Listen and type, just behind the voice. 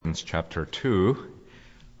Philippians chapter 2.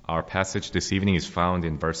 Our passage this evening is found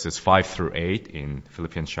in verses 5 through 8 in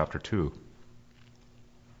Philippians chapter 2.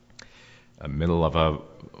 Middle of a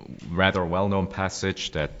rather well-known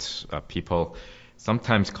passage that people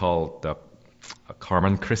sometimes call the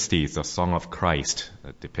Carmen Christi's, the Song of Christ,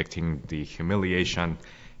 depicting the humiliation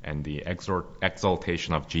and the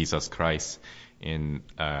exaltation of Jesus Christ in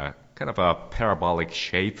kind of a parabolic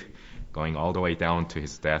shape, going all the way down to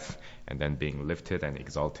his death and then being lifted and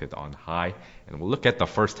exalted on high. And we'll look at the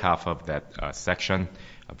first half of that section,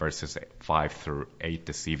 verses 5 through 8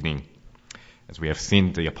 this evening. As we have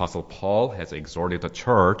seen, the Apostle Paul has exhorted the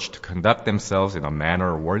church to conduct themselves in a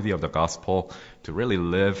manner worthy of the gospel, to really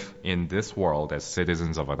live in this world as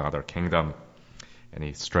citizens of another kingdom. And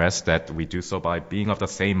he stressed that we do so by being of the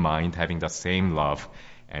same mind, having the same love,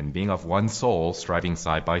 and being of one soul, striving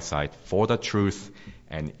side by side for the truth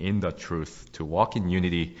and in the truth, to walk in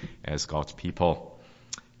unity as God's people.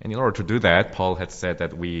 And in order to do that, Paul had said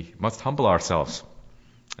that we must humble ourselves,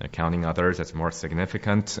 counting others as more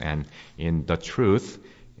significant, and in the truth,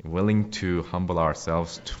 willing to humble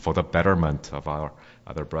ourselves for the betterment of our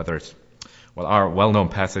other brothers. Well, our well-known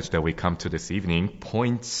passage that we come to this evening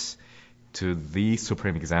points to the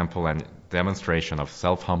supreme example and demonstration of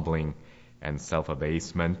self-humbling and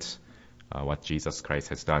self-abasement, what Jesus Christ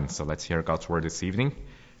has done. So let's hear God's word this evening,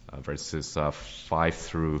 verses 5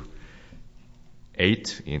 through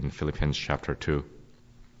 8 in Philippians chapter 2.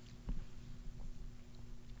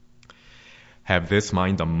 Have this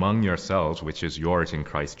mind among yourselves, which is yours in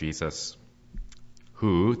Christ Jesus,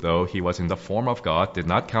 who, though he was in the form of God, did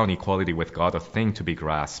not count equality with God a thing to be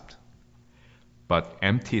grasped, but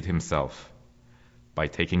emptied himself by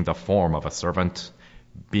taking the form of a servant,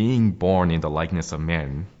 being born in the likeness of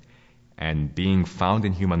men, and being found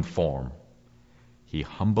in human form. He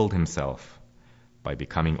humbled himself by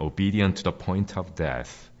becoming obedient to the point of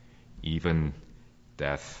death, even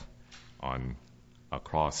death on a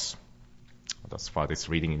cross. Thus far, this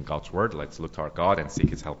reading in God's Word. Let's look to our God and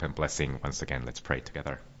seek His help and blessing. Once again, let's pray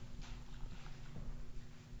together.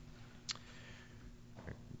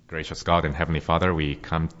 Gracious God and Heavenly Father, we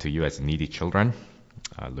come to you as needy children,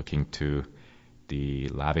 looking to the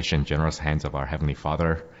lavish and generous hands of our Heavenly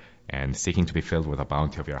Father, and seeking to be filled with the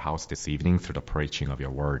bounty of your house this evening through the preaching of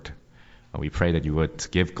your Word. We pray that you would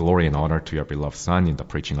give glory and honor to your beloved Son in the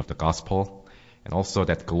preaching of the gospel, and also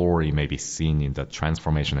that glory may be seen in the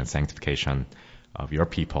transformation and sanctification of your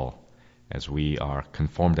people as we are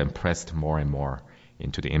conformed and pressed more and more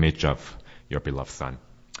into the image of your beloved Son.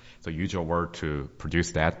 So use your word to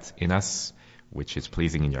produce that in us, which is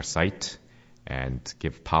pleasing in your sight, and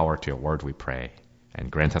give power to your word, we pray, and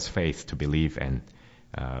grant us faith to believe and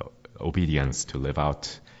obedience to live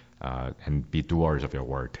out and be doers of your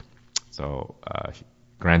word. So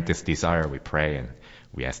grant this desire, we pray, and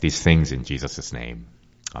we ask these things in Jesus' name.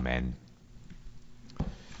 Amen.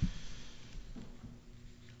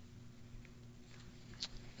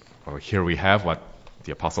 Well, here we have what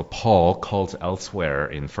the Apostle Paul calls elsewhere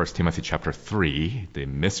in 1 Timothy chapter 3, the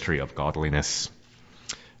mystery of godliness.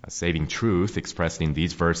 A saving truth expressed in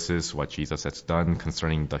these verses, what Jesus has done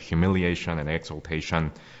concerning the humiliation and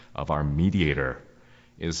exaltation of our mediator,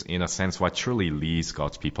 is in a sense what truly leads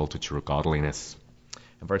God's people to true godliness.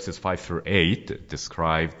 Verses 5 through 8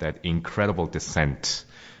 describe that incredible descent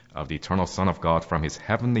of the eternal Son of God from his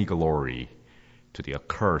heavenly glory to the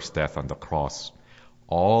accursed death on the cross,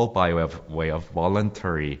 all by way of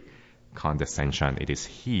voluntary condescension. It is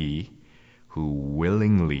he who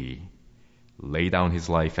willingly laid down his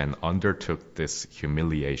life and undertook this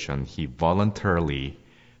humiliation. He voluntarily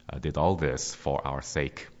did all this for our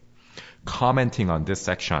sake. Commenting on this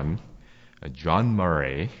section, John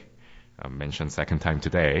Murray, mentioned second time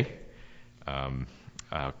today,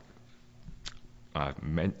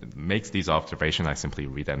 makes these observations. I simply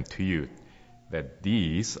read them to you, that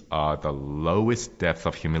these are the lowest depth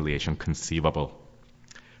of humiliation conceivable.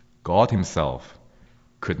 God himself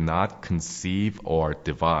could not conceive or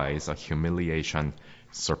devise a humiliation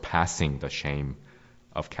surpassing the shame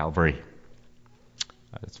of Calvary.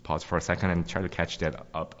 Let's pause for a second and try to catch that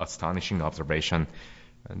astonishing observation.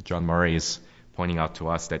 And John Murray is pointing out to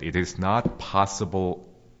us that it is not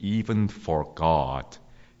possible even for God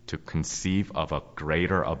to conceive of a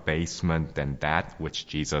greater abasement than that which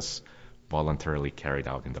Jesus voluntarily carried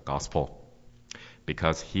out in the gospel.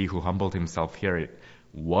 Because he who humbled himself here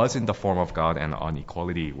was in the form of God and on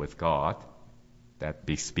equality with God, that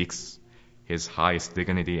bespeaks his highest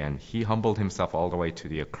dignity, and he humbled himself all the way to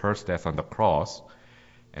the accursed death on the cross,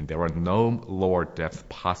 and there were no lower depth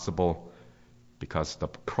possible, because the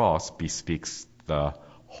cross bespeaks the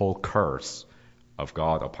whole curse of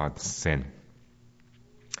God upon sin.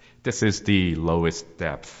 This is the lowest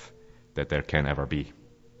depth that there can ever be.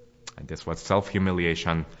 And this was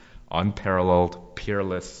self-humiliation, unparalleled,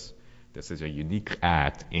 peerless. This is a unique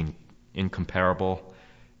act, incomparable,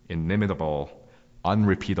 inimitable,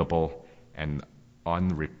 unrepeatable, and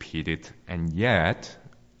unrepeated. And yet,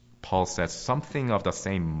 Paul says something of the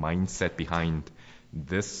same mindset behind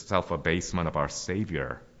this self-abasement of our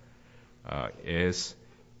Savior is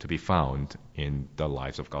to be found in the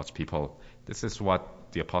lives of God's people. This is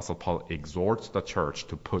what the Apostle Paul exhorts the church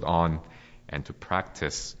to put on and to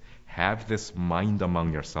practice. Have this mind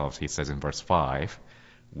among yourselves, he says in verse 5,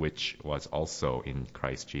 which was also in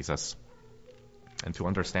Christ Jesus. And to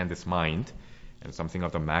understand this mind and something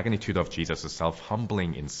of the magnitude of Jesus'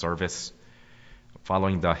 self-humbling in service,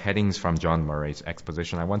 following the headings from John Murray's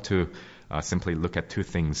exposition, I want to simply look at two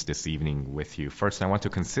things this evening with you. First, I want to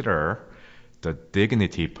consider the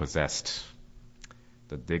dignity possessed,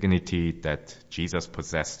 the dignity that Jesus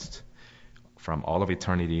possessed from all of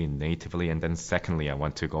eternity natively. And then secondly, I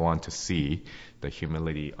want to go on to see the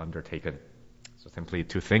humility undertaken. So simply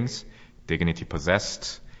two things: dignity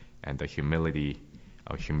possessed and the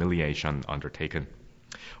humiliation undertaken.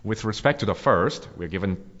 With respect to the first, we're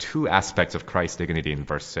given two aspects of Christ's dignity in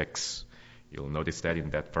verse 6. You'll notice that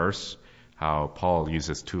in that verse, how Paul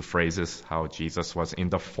uses two phrases, how Jesus was in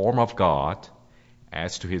the form of God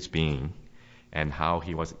as to his being, and how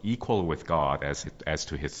he was equal with God as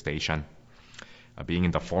to his station. Being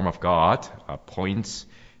in the form of God points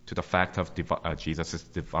to the fact of Jesus'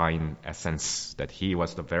 divine essence, that he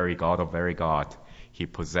was the very God of very God. He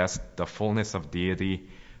possessed the fullness of deity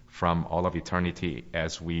from all of eternity,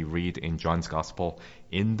 as we read in John's Gospel.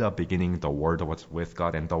 In the beginning, the Word was with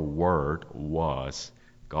God, and the Word was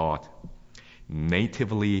God.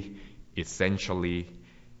 Natively, essentially,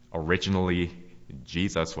 originally,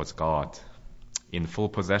 Jesus was God, in full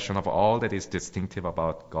possession of all that is distinctive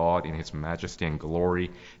about God in his majesty and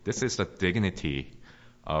glory. This is the dignity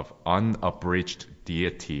of unabridged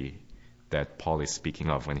deity that Paul is speaking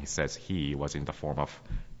of when he says he was in the form of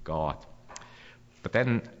God. But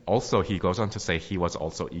then also he goes on to say he was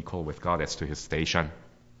also equal with God as to his station.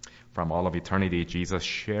 From all of eternity, Jesus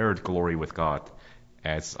shared glory with God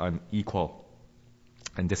as an equal.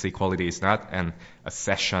 And this equality is not an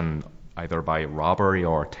accession either by robbery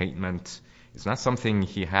or attainment. It's not something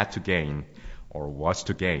he had to gain or was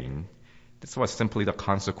to gain. This was simply the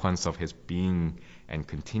consequence of his being and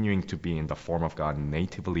continuing to be in the form of God,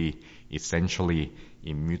 natively, essentially,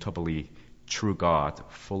 immutably, true God,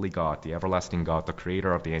 fully God, the everlasting God, the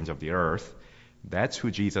creator of the ends of the earth. That's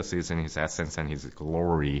who Jesus is in his essence and his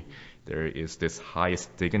glory. There is this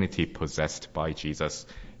highest dignity possessed by Jesus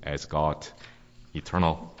as God,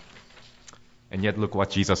 eternal. And yet look what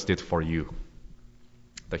Jesus did for you.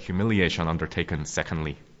 The humiliation undertaken,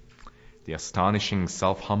 secondly. The astonishing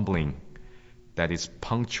self-humbling that is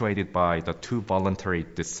punctuated by the two voluntary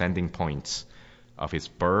descending points of his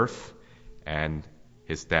birth and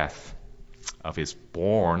his death, of his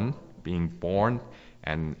being born,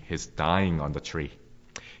 and his dying on the tree.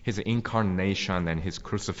 His incarnation and his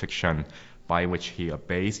crucifixion, by which he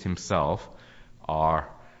abased himself, are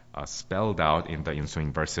spelled out in the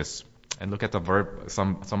ensuing verses. And look at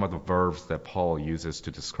some of the verbs that Paul uses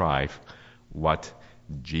to describe what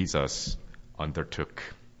Jesus undertook.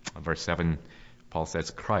 Verse 7, Paul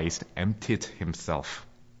says, Christ emptied himself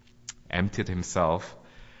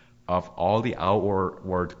of all the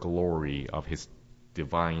outward glory of his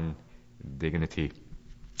divine dignity.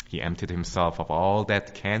 He emptied himself of all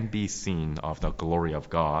that can be seen of the glory of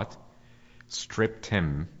God, stripped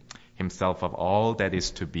himself of all that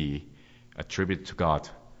is to be attributed to God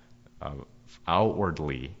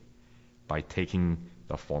outwardly by taking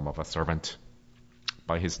the form of a servant.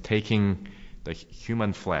 By his taking the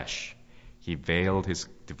human flesh, he veiled his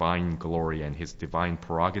divine glory and his divine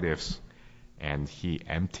prerogatives, and he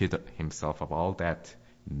emptied himself of all that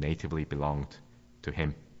natively belonged to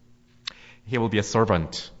him. He will be a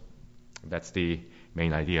servant. That's the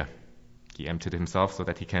main idea. He emptied himself so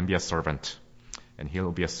that he can be a servant, and he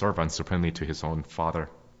will be a servant supremely to his own Father.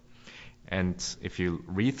 And if you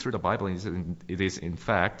read through the Bible, it is in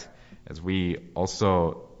fact, as we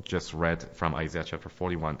also just read from Isaiah chapter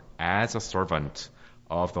 41, as a servant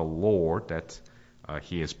of the Lord that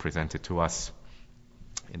he is presented to us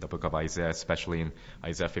in the book of Isaiah, especially in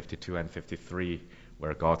Isaiah 52 and 53,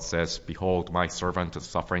 where God says, Behold, my servant, the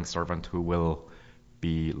suffering servant who will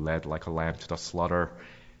be led like a lamb to the slaughter.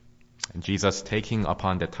 And Jesus taking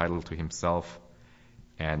upon that title to himself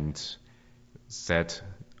and said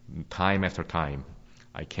time after time,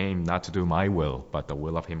 I came not to do my will, but the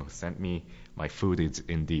will of him who sent me. My food is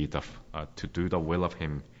indeed to do the will of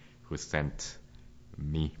him who sent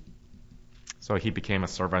me. So he became a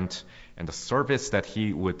servant, and the service that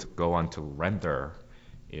he would go on to render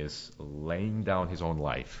is laying down his own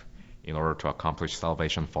life in order to accomplish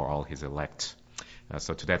salvation for all his elect.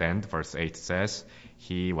 So to that end, verse 8 says,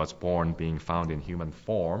 he was born being found in human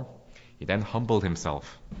form. He then humbled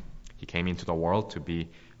himself. He came into the world to be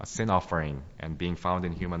a sin offering, and being found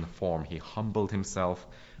in human form, he humbled himself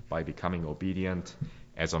by becoming obedient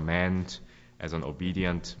as a man, as an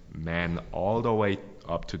obedient man, all the way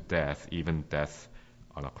up to death, even death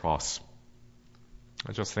on a cross.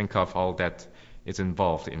 I just think of all that is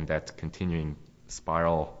involved in that continuing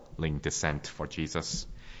spiraling descent for Jesus.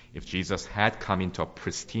 If Jesus had come into a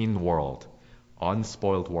pristine world,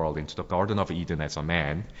 unspoiled world, into the Garden of Eden as a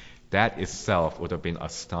man, that itself would have been an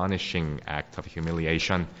astonishing act of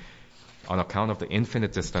humiliation on account of the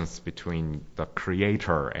infinite distance between the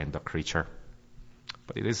Creator and the creature.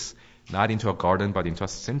 But it is not into a garden, but into a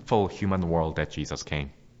sinful human world that Jesus came.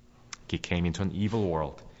 He came into an evil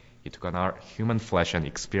world. He took on our human flesh and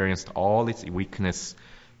experienced all its weakness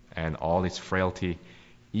and all its frailty,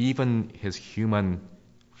 even his human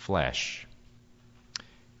flesh,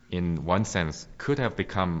 in one sense, could have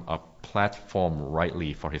become a platform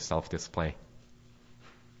rightly for his self-display.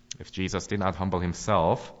 If Jesus did not humble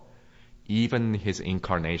himself, even his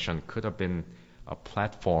incarnation could have been a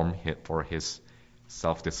platform for his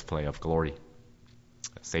self-display of glory.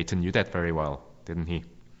 Satan knew that very well, didn't he?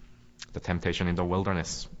 The temptation in the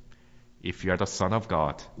wilderness. If you are the Son of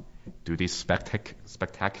God, do these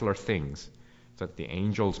spectacular things so that the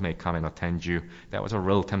angels may come and attend you. That was a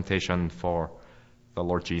real temptation for the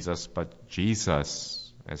Lord Jesus. But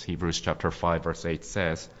Jesus, as Hebrews chapter 5 verse 8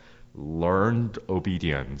 says, learned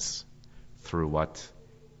obedience through what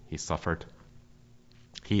he suffered.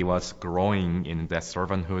 He was growing in that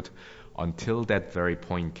servanthood until that very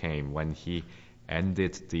point came when he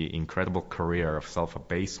ended the incredible career of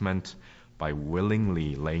self-abasement by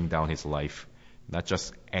willingly laying down his life, not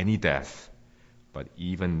just any death, but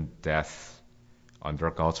even death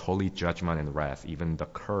under God's holy judgment and wrath, even the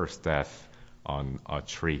cursed death on a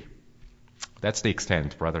tree. That's the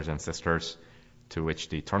extent, brothers and sisters, to which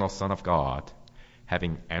the eternal Son of God,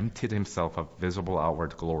 having emptied himself of visible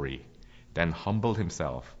outward glory, then humbled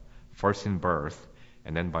himself, first in birth,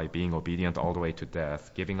 and then by being obedient all the way to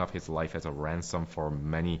death, giving up his life as a ransom for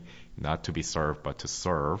many, not to be served, but to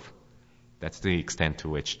serve. That's the extent to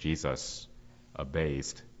which Jesus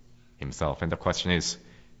abased himself. And the question is,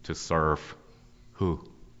 to serve who?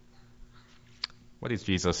 What is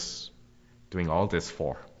Jesus doing all this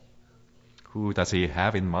for? Who does he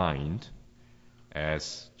have in mind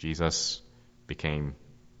as Jesus became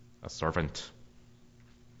a servant?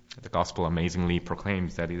 The gospel amazingly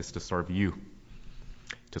proclaims that it is to serve you,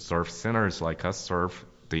 to serve sinners like us, serve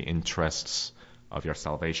the interests of your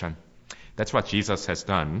salvation. That's what Jesus has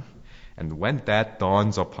done. And when that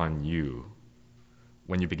dawns upon you,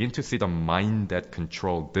 when you begin to see the mind that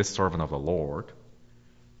controlled this servant of the Lord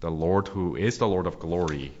who is the Lord of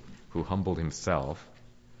glory, who humbled himself,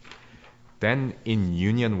 then in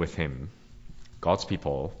union with him, God's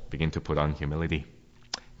people begin to put on humility.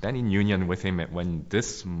 Then in union with him, when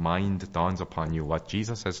this mind dawns upon you, what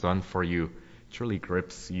Jesus has done for you truly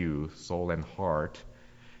grips you, soul and heart,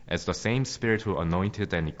 as the same Spirit who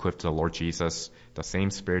anointed and equipped the Lord Jesus, the same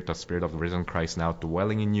Spirit, the Spirit of the risen Christ now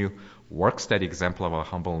dwelling in you, works that example of a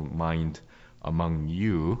humble mind among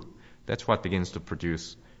you. That's what begins to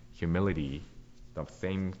produce humility, the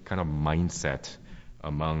same kind of mindset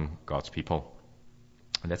among God's people.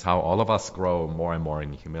 And that's how all of us grow more and more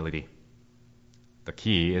in humility. The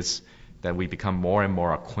key is that we become more and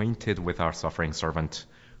more acquainted with our suffering servant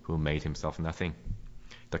who made himself nothing.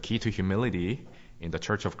 The key to humility in the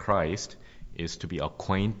Church of Christ is to be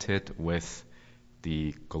acquainted with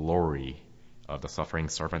the glory of the suffering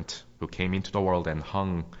servant who came into the world and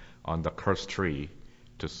hung on the cursed tree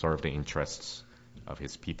to serve the interests of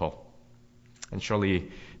his people. And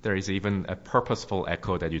surely there is even a purposeful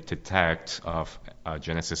echo that you detect of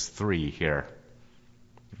Genesis 3 here.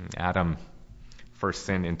 Adam first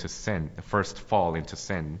fall into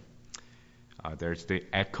sin. There's the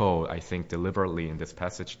echo, I think, deliberately in this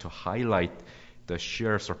passage to highlight the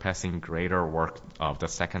sheer surpassing greater work of the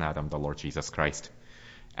second Adam, the Lord Jesus Christ.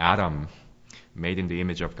 Adam, made in the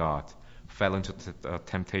image of God, fell into the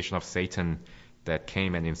temptation of Satan that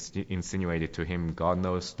came and insinuated to him, God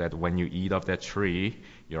knows that when you eat of that tree,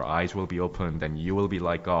 your eyes will be opened and you will be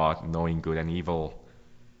like God, knowing good and evil.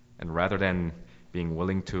 And rather than being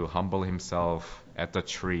willing to humble himself at the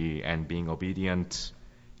tree and being obedient,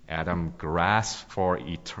 Adam grasped for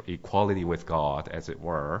equality with God, as it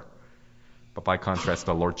were. But by contrast,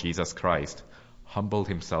 the Lord Jesus Christ humbled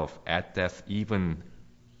himself at death, even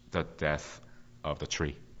the death of the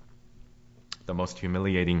tree. The most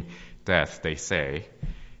humiliating death, they say,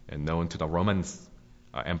 and known to the Roman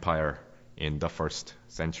Empire in the first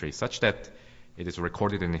century, such that it is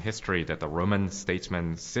recorded in history that the Roman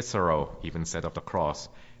statesman Cicero even said of the cross,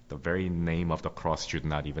 the very name of the cross should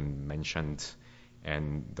not even mentioned,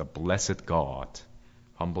 and the blessed God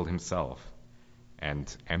humbled himself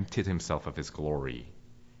and emptied himself of his glory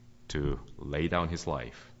to lay down his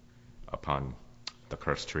life upon the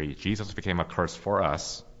cursed tree. Jesus became a curse for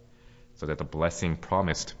us so that the blessing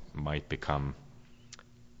promised might become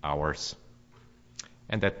ours.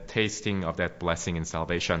 And that tasting of that blessing in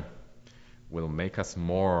salvation will make us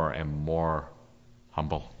more and more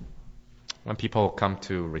humble. When people come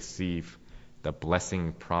to receive the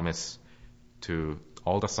blessing promise to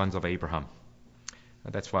all the sons of Abraham,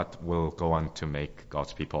 that's what will go on to make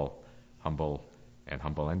God's people humble and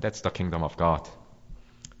humble. And that's the kingdom of God.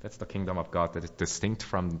 That's the kingdom of God that is distinct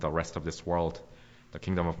from the rest of this world. The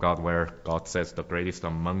kingdom of God where God says the greatest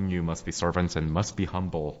among you must be servants and must be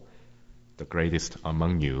humble. The greatest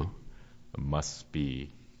among you must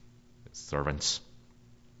be servants.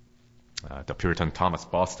 The Puritan Thomas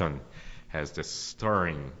Boston has this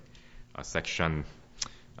stirring section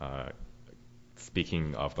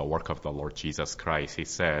speaking of the work of the Lord Jesus Christ. He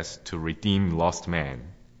says, to redeem lost man,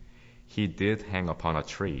 he did hang upon a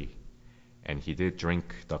tree, and he did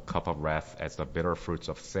drink the cup of wrath as the bitter fruits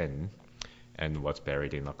of sin, and was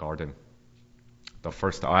buried in a garden. The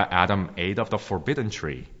first Adam ate of the forbidden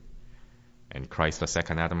tree, and Christ, the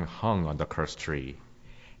second Adam, hung on the cursed tree.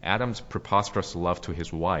 Adam's preposterous love to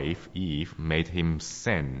his wife, Eve, made him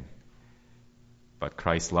sin, but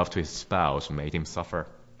Christ's love to his spouse made him suffer.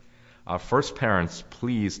 Our first parents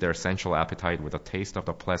pleased their sensual appetite with a taste of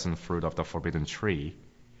the pleasant fruit of the forbidden tree,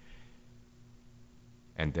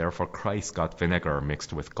 and therefore Christ got vinegar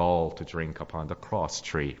mixed with gall to drink upon the cross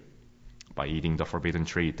tree. By eating the forbidden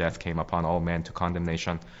tree, death came upon all men to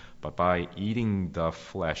condemnation, but by eating the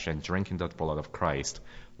flesh and drinking the blood of Christ,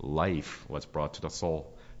 life was brought to the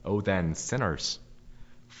soul. O then, sinners,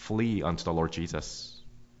 flee unto the Lord Jesus,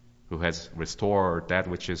 who has restored that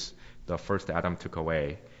which is the first Adam took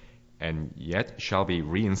away, and yet shall be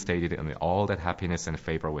reinstated in all that happiness and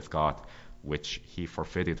favor with God, which he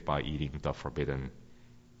forfeited by eating the forbidden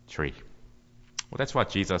tree. Well, that's what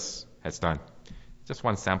Jesus has done. Just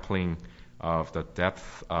one sampling of the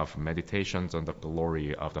depth of meditations on the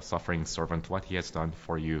glory of the suffering servant, what he has done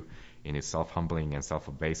for you in his self-humbling and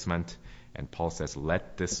self-abasement. And Paul says,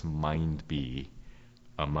 let this mind be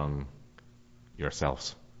among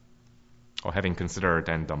yourselves. Or having considered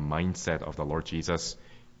then the mindset of the Lord Jesus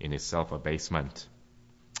in his self-abasement,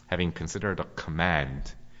 having considered the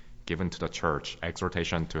command given to the church,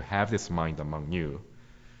 exhortation to have this mind among you,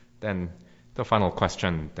 then the final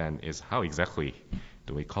question then is, how exactly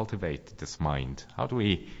do we cultivate this mind? How do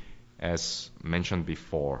we, as mentioned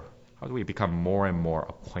before, how do we become more and more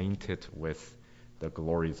acquainted with the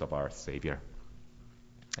glories of our Savior?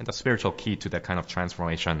 And the spiritual key to that kind of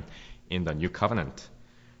transformation in the new covenant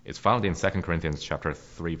is found in 2 Corinthians chapter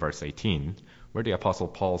 3, verse 18, where the Apostle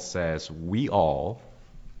Paul says, we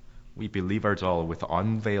believers all with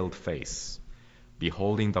unveiled face,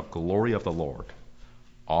 beholding the glory of the Lord,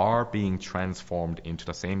 are being transformed into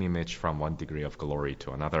the same image from one degree of glory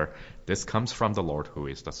to another. This comes from the Lord who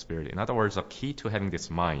is the Spirit. In other words, a key to having this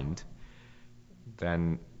mind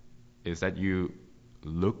then is that you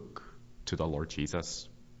look to the Lord Jesus,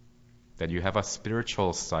 that you have a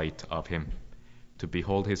spiritual sight of him, to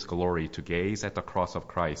behold his glory, to gaze at the cross of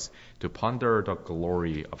Christ, to ponder the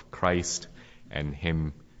glory of Christ and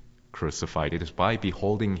him crucified. It is by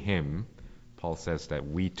beholding him, Paul says, that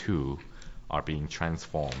we too are being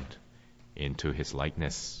transformed into his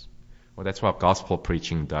likeness. Well, that's what gospel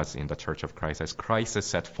preaching does in the Church of Christ. As Christ is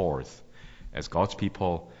set forth, as God's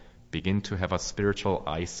people begin to have a spiritual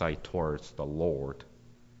eyesight towards the Lord,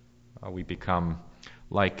 we become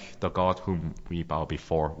like the God whom we bow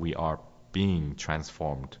before. We are being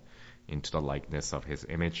transformed into the likeness of his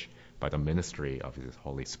image by the ministry of his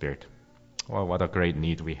Holy Spirit. Well, what a great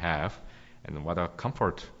need we have, and what a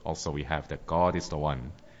comfort also we have that God is the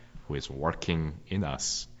one who is working in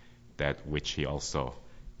us that which he also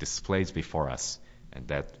displays before us, and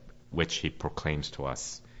that which he proclaims to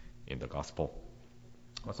us in the gospel.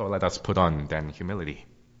 So let us put on then humility,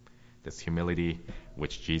 this humility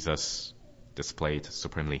which Jesus displayed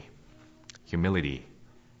supremely. Humility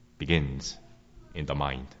begins in the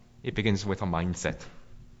mind. It begins with a mindset.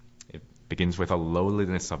 It begins with a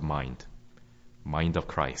lowliness of mind of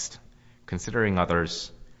Christ, considering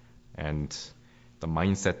others, and the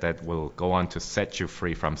mindset that will go on to set you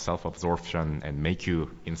free from self-absorption and make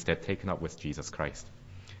you instead taken up with Jesus Christ.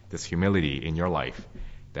 this humility in your life,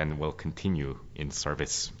 then we'll continue in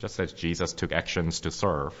service. Just as Jesus took actions to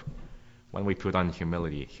serve, when we put on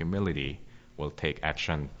humility, humility will take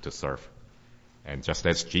action to serve. And just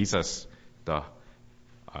as Jesus,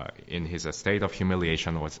 in his state of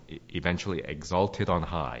humiliation, was eventually exalted on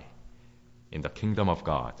high in the kingdom of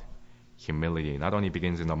God, humility not only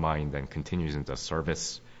begins in the mind and continues in the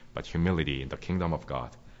service, but humility in the kingdom of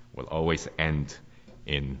God will always end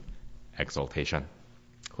in exaltation.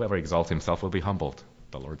 Whoever exalts himself will be humbled,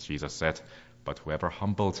 the Lord Jesus said, but whoever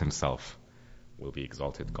humbles himself will be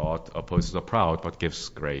exalted. God opposes the proud, but gives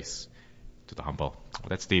grace to the humble.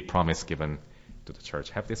 That's the promise given to the church.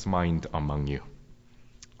 Have this mind among you.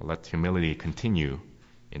 Let humility continue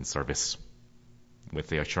in service, with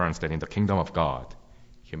the assurance that in the kingdom of God,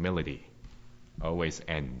 humility always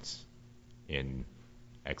ends in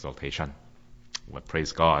exaltation. Well,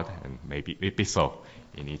 praise God, and maybe it be so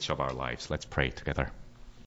in each of our lives. Let's pray together.